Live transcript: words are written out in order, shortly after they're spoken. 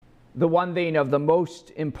the one thing of the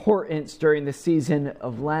most importance during the season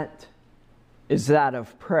of Lent is that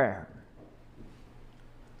of prayer.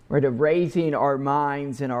 Right, of raising our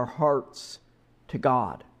minds and our hearts to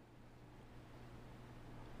God.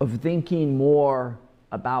 Of thinking more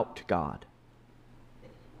about God.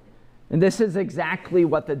 And this is exactly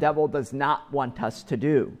what the devil does not want us to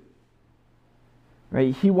do.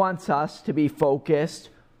 Right? He wants us to be focused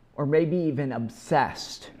or maybe even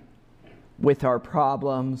obsessed with our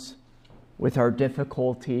problems, with our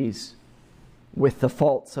difficulties, with the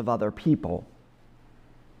faults of other people.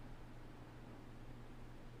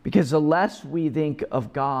 Because the less we think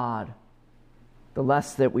of God, the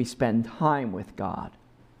less that we spend time with God.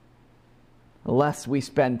 The less we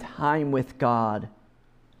spend time with God,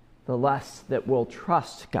 the less that we'll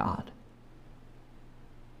trust God.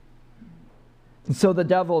 And so the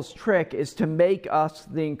devil's trick is to make us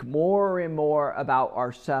think more and more about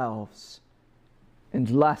ourselves and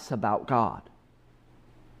less about God.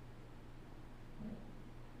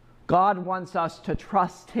 God wants us to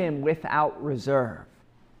trust Him without reserve.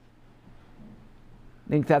 I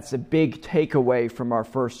think that's a big takeaway from our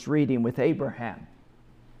first reading with Abraham,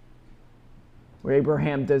 where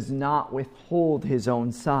Abraham does not withhold his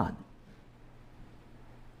own son.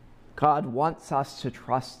 God wants us to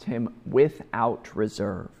trust Him without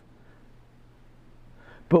reserve.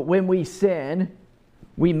 But when we sin,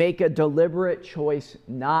 we make a deliberate choice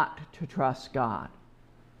not to trust God.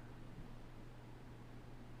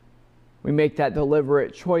 We make that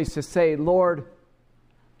deliberate choice to say, Lord,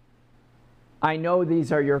 I know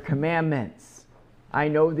these are your commandments. I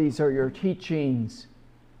know these are your teachings,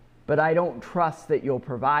 but I don't trust that you'll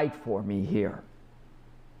provide for me here.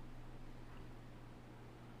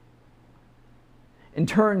 In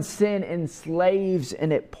turn, sin enslaves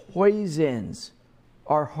and it poisons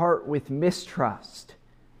our heart with mistrust.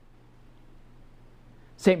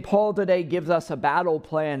 St. Paul today gives us a battle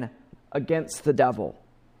plan against the devil.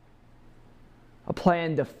 A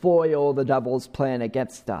plan to foil the devil's plan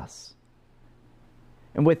against us.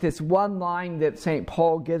 And with this one line that St.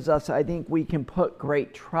 Paul gives us, I think we can put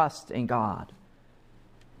great trust in God.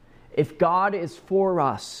 If God is for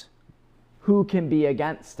us, who can be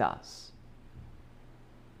against us?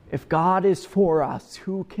 If God is for us,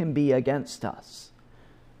 who can be against us?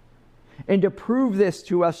 And to prove this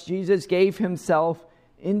to us, Jesus gave Himself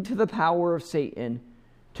into the power of Satan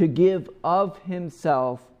to give of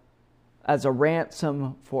Himself as a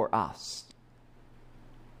ransom for us.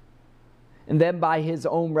 And then by His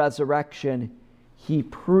own resurrection, He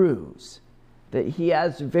proves that He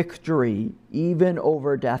has victory even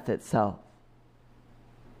over death itself.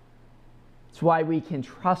 That's why we can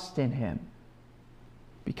trust in Him.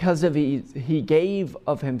 Because He gave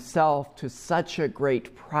of Himself to such a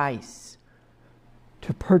great price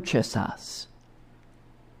to purchase us.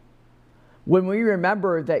 When we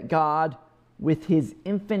remember that God, with His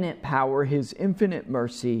infinite power, His infinite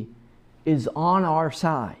mercy, is on our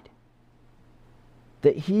side,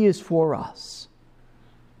 that He is for us,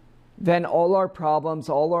 then all our problems,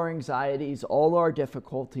 all our anxieties, all our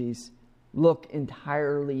difficulties look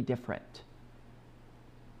entirely different.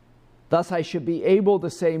 Thus, I should be able to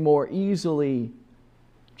say more easily,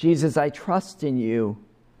 Jesus, I trust in you,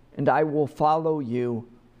 and I will follow you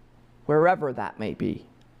wherever that may be.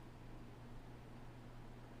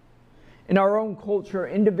 In our own culture,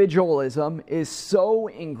 individualism is so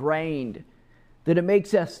ingrained that it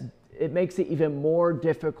makes it even more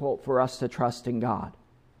difficult for us to trust in God.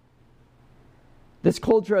 This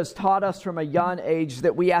culture has taught us from a young age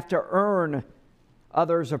that we have to earn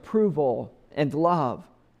others' approval and love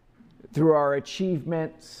through our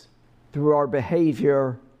achievements, through our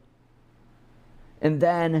behavior. And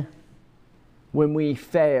then, when we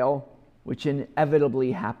fail, which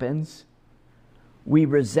inevitably happens, we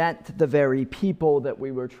resent the very people that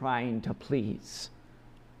we were trying to please.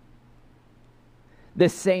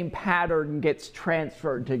 This same pattern gets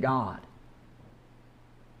transferred to God.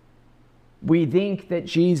 We think that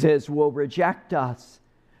Jesus will reject us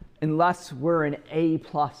unless we're an A+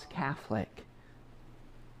 Catholic.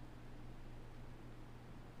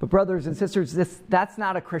 But brothers and sisters, that's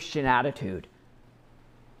not a Christian attitude.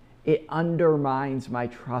 It undermines my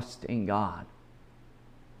trust in God.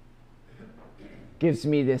 Gives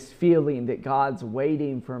me this feeling that God's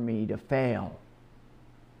waiting for me to fail.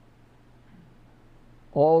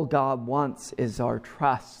 All God wants is our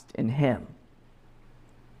trust in Him.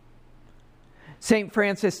 St.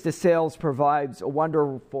 Francis de Sales provides a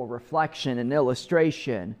wonderful reflection and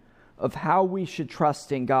illustration of how we should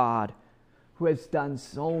trust in God, who has done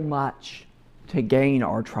so much to gain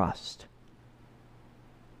our trust.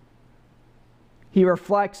 He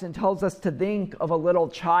reflects and tells us to think of a little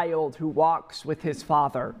child who walks with his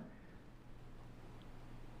father.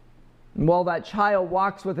 And while that child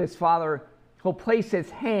walks with his father, he'll place his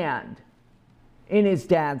hand in his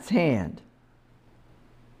dad's hand.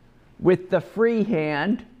 With the free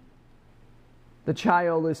hand, the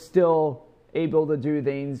child is still able to do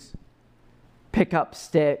things, pick up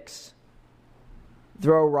sticks,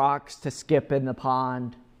 throw rocks to skip in the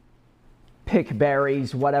pond, pick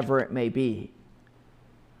berries, whatever it may be.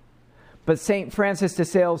 But St. Francis de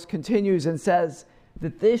Sales continues and says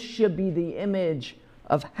that this should be the image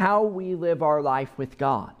of how we live our life with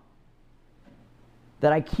God.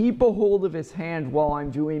 That I keep a hold of his hand while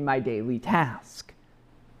I'm doing my daily task.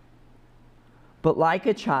 But like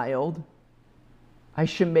a child, I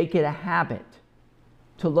should make it a habit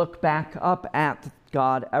to look back up at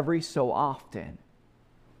God every so often.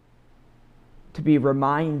 To be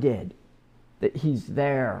reminded that he's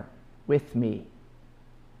there with me.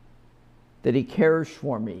 That he cares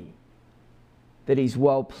for me. That he's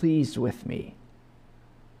well pleased with me.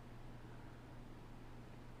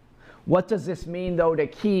 What does this mean, though, to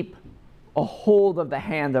keep a hold of the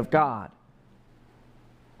hand of God?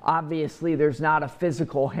 Obviously, there's not a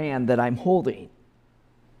physical hand that I'm holding.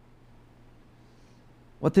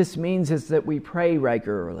 What this means is that we pray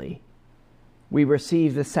regularly. We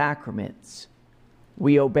receive the sacraments.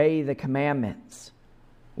 We obey the commandments.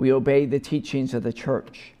 We obey the teachings of the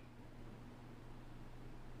church.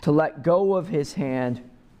 To let go of his hand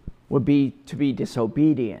would be to be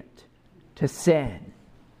disobedient, to sin,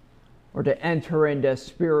 or to enter into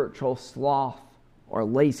spiritual sloth or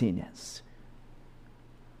laziness.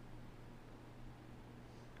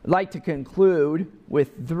 I'd like to conclude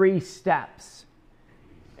with 3 steps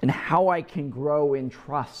in how I can grow in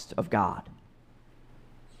trust of God.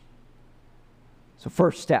 So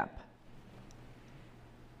first step,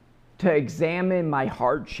 to examine my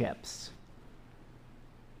hardships.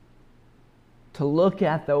 To look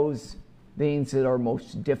at those things that are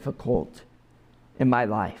most difficult in my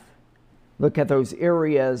life. Look at those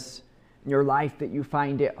areas in your life that you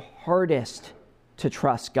find it hardest to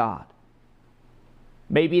trust God.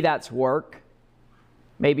 Maybe that's work.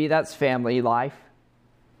 Maybe that's family life.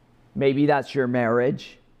 Maybe that's your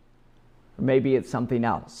marriage. Or maybe it's something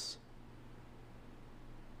else.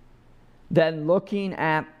 Then looking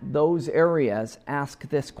at those areas, ask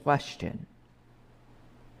this question.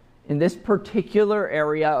 In this particular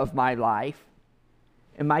area of my life,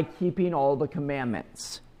 am I keeping all the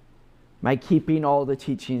commandments? Am I keeping all the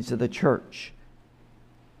teachings of the church?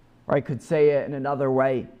 Or I could say it in another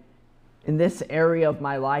way. In this area of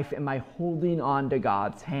my life, am I holding on to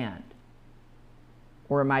God's hand?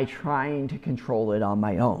 Or am I trying to control it on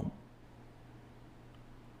my own?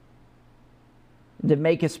 And to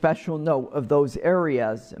make a special note of those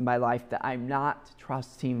areas in my life that I'm not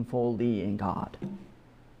trusting fully in God.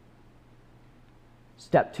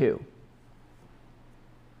 Step 2.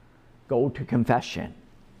 Go to confession.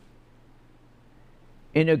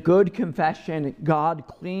 In a good confession, God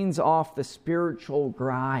cleans off the spiritual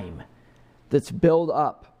grime that's built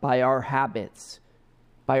up by our habits,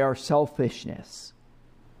 by our selfishness.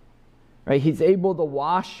 Right? He's able to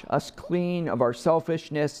wash us clean of our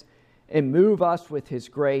selfishness and move us with his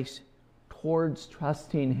grace towards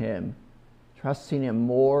trusting him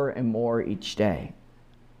more and more each day.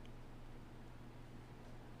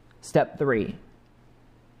 Step 3.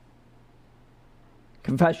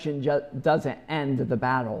 Confession doesn't end the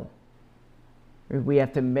battle. We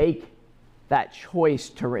have to make that choice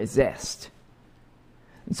to resist.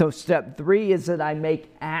 And so step 3 is that I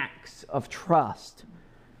make acts of trust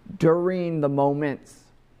during the moments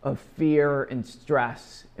of fear and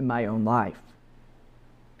stress in my own life.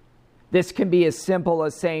 This can be as simple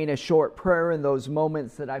as saying a short prayer in those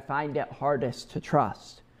moments that I find it hardest to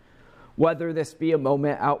trust. Whether this be a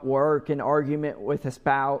moment at work, an argument with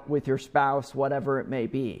your spouse, whatever it may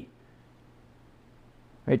be.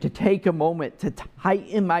 Right? To take a moment to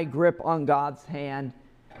tighten my grip on God's hand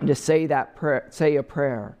and to say a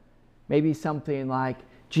prayer. Maybe something like,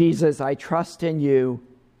 Jesus, I trust in you.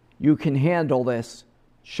 You can handle this.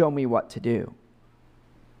 Show me what to do.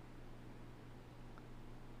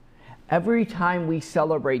 Every time we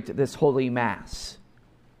celebrate this Holy Mass,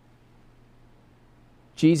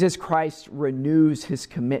 Jesus Christ renews his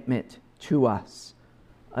commitment to us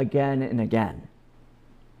again and again.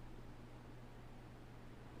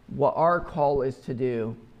 What our call is to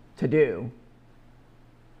do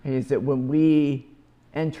is that when we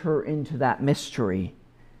enter into that mystery,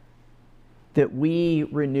 that we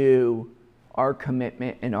renew our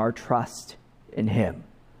commitment and our trust in him.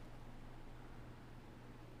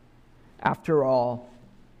 After all,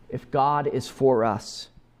 If God is for us,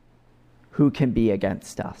 who can be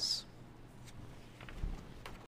against us?